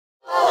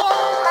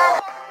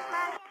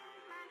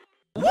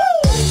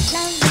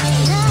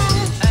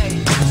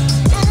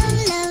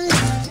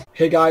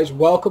Hey guys,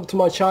 welcome to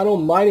my channel.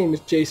 My name is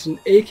Jason,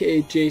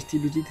 aka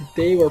JaseDBZ.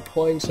 Today we're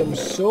playing some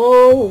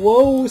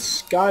solo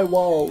sky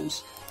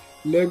walls.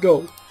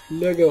 Lego.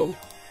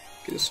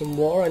 Get some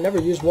water. I never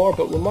use water,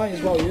 but we might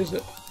as well use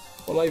it.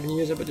 Well, not even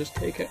use it, but just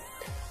take it.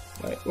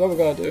 Right, what we're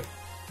gonna do?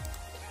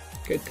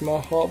 Get to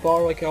my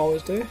hotbar like I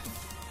always do.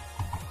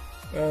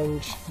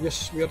 And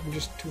yes, we have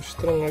just two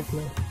string right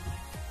now.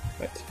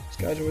 Right, this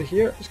guy's over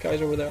here, this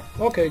guy's over there.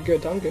 Okay,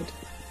 good, I'm good.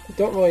 I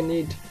don't really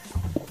need...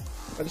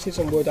 I just need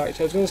some wood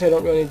actually. I was going to say I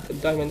don't really need a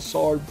diamond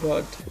sword,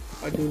 but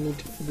I do need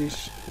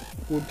this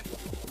wood.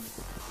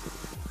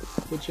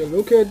 Would you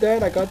look at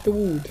that? I got the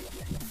wood.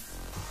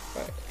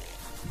 Right.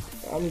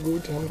 I'm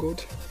good.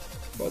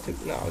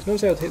 No, I was going to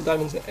say I'll take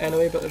diamonds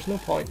anyway, but there's no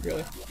point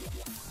really.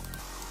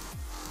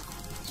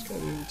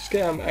 Just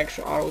get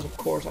extra arrows, of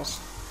course. That's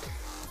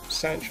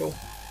essential.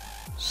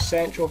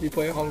 Essential if you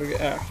play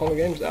Hunger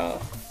Games.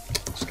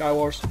 Sky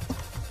Wars.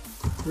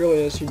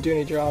 Really is. You do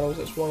need your arrows.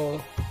 It's one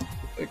of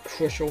the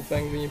crucial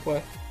thing when you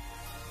play.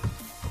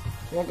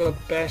 I'm not got the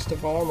best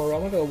of armor,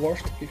 I'm not got the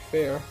worst to be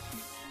fair.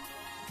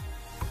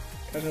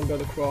 Guys, I'm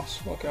about to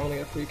cross. Okay, I'm gonna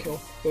get a free kill.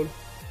 Good.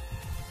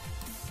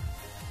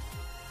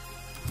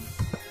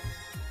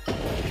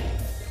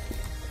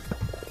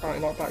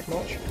 Alright, not back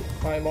much.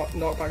 Alright,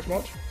 not back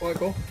much. Let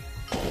go.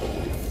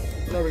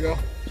 There we go.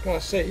 I was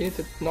gonna say, you need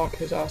to knock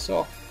his ass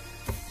off.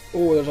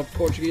 Oh, there's a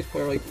Portuguese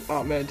player like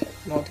at mid.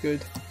 Not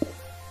good.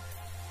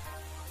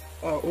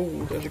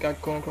 Oh, there's a guy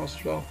going across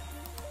as well.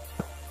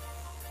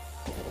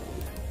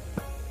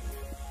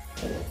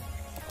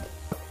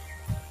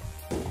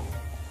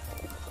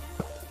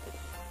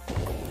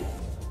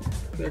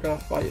 They're gonna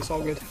fight, it's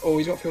all good. Oh,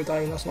 he's got full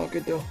diamond, that's not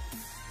good though.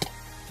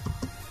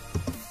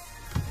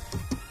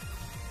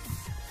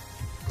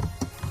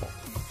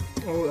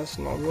 Oh, that's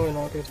really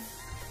not good.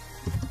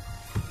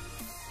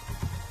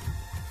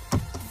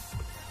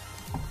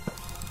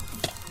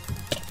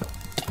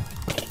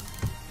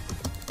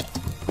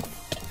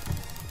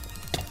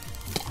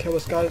 Kill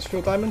this guy that's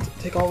full diamond,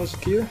 take all his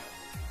gear.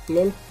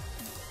 Lol.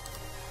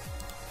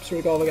 So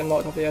we gotta get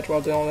knocked off the edge while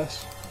doing all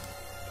this.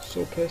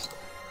 So pissed.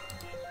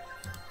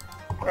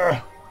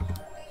 Urgh.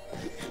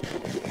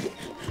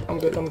 I'm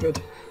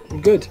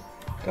good.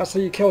 That's how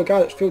you kill a guy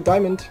that's full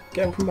diamond.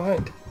 Get him from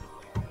behind.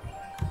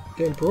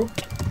 Get him, bro.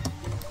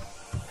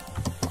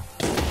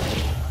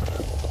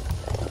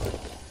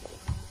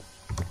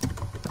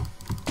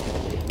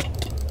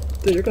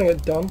 Dude, you're gonna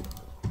get done.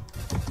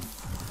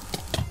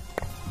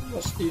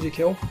 That's an easy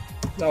kill.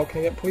 Now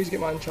can I please get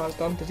my enchants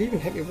done? Did he even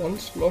hit me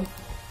once? Lol.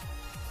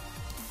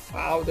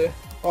 Wow, dude.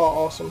 Oh,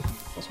 awesome.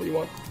 That's what you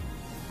want.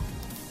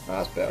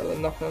 That's better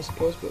than nothing, I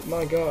suppose, but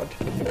my god.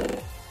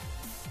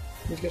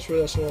 Need to get rid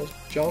of some of this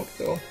junk,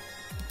 though.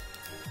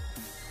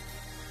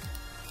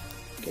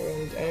 Don't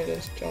really need any of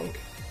this junk.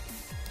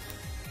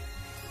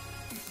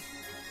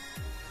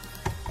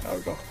 There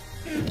we go.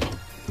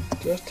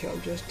 Just tell.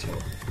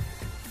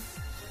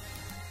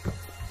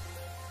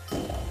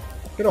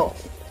 Get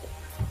off.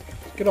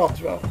 Get off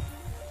as well.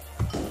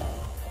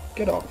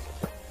 Get off.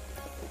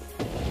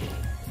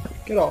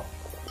 Get off.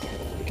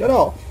 Get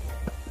off.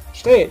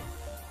 Stay.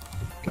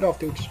 Get off,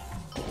 dudes.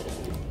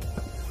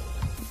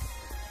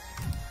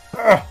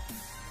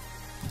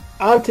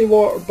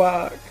 Anti-water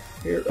back.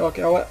 Here,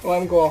 okay, I'll let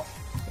him go off.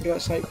 I'll get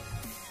that snipe.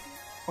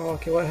 Oh,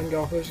 okay, let him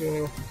go off. Where's he gonna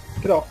go?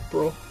 Get off,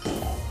 bro.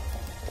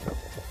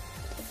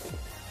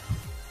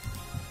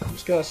 I'm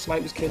just gonna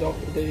snipe this kid off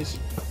with the Deaze.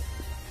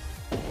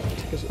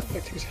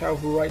 Take his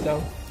health right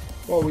down.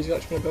 Whoa, he's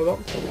actually gonna build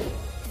up.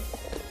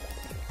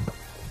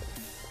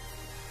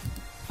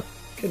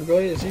 Kid,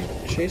 really? Is he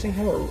chasing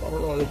him, or I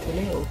don't know, are they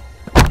teaming, or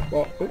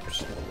what?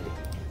 Oops.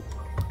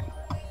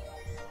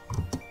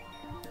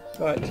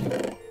 Right.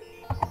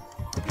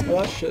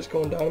 Well, that shit's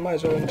going down. I might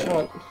as well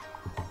enchant.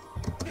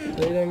 Do I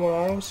need any more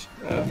arrows?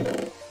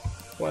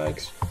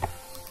 Flags.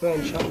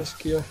 Then enchant this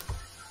gear.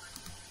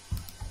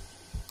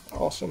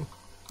 Awesome.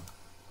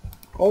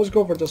 Always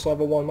go for just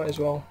level 1, might as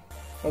well.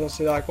 I don't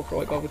say that, I go for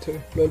like level 2.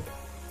 Good.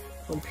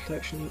 One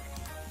protection.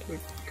 There we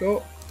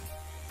go.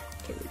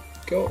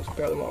 It's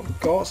better than what I've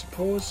got, I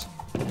suppose.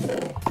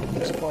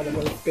 Disappointed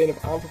with the Bane of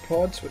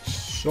Amphipods, which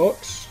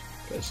sucks,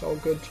 but it's all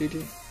good.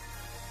 GG.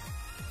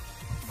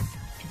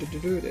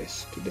 Do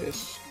this.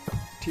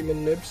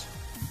 Teaming nibs.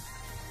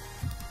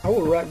 I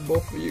will wreck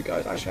both of you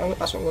guys. Actually,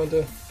 that's what I'm gonna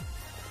do.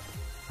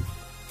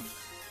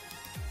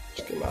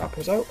 Just get my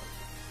apples out.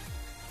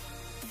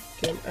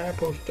 Get them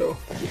apples, though.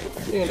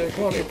 Yeah,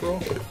 come on, me, bro.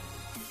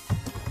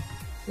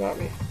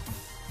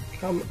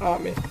 Come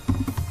at me.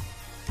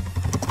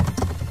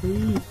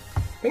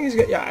 I think he's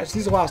got, yeah,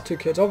 these are the last two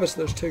kids.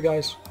 Obviously there's two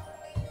guys.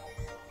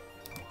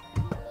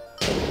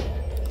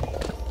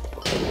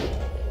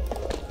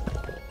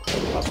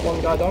 That's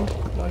one guy done.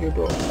 Now you,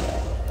 bro.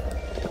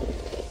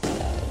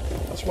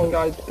 That's one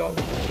guy done.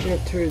 You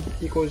have two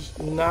equals.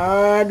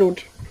 Nah,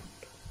 dude.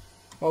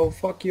 I'll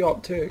fuck you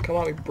up too. Come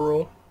at me,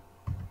 bro.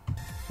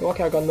 You're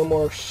lucky I got no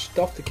more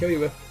stuff to kill you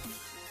with.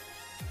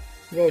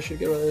 Really should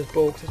get rid of this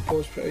bow because this bow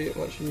is pretty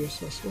much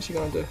useless. What's he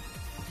gonna do?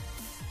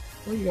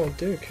 What are you gonna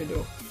do,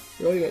 kiddo?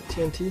 Really, you got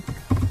TNT?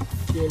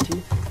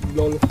 TNT?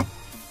 Lol.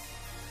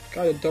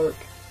 Got a dark.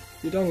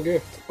 You done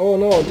gift. Oh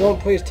no, don't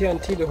place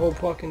TNT the whole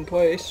fucking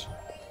place.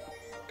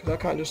 Cause I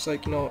can't just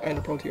like, you know,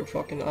 enter pro to your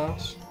fucking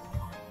ass.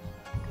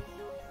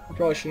 I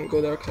probably shouldn't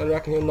go there because I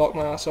reckon he'll knock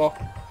my ass off.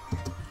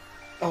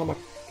 Oh, my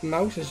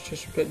mouse is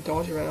just a bit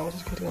dodgy right now.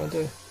 What's this kid gonna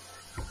do?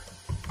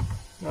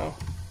 No.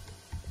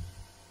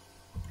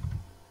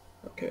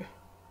 Okay.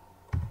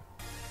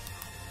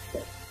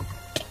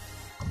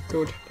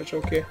 Good, that's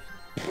okay.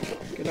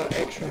 Get that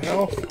extra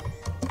health.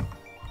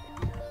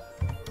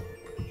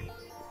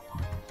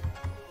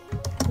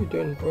 What are you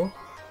doing, bro?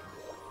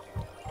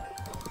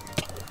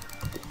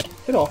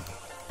 Get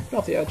off. Get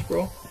off the edge,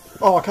 bro.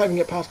 Oh, I can't even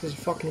get past because of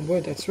fucking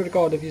wood. I swear to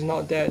God if he's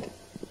not dead.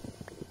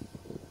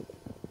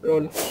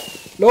 Lol.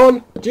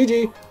 LOL!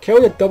 GG!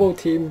 Kill the double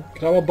team.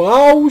 Cause I'm a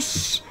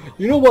boss!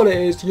 You know what it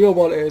is, you know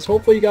what it is.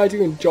 Hopefully you guys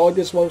enjoyed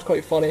this one, it was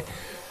quite funny.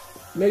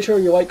 Make sure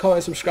you like, comment,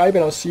 and subscribe,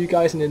 and I'll see you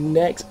guys in the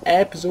next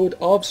episode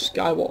of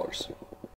Skywars.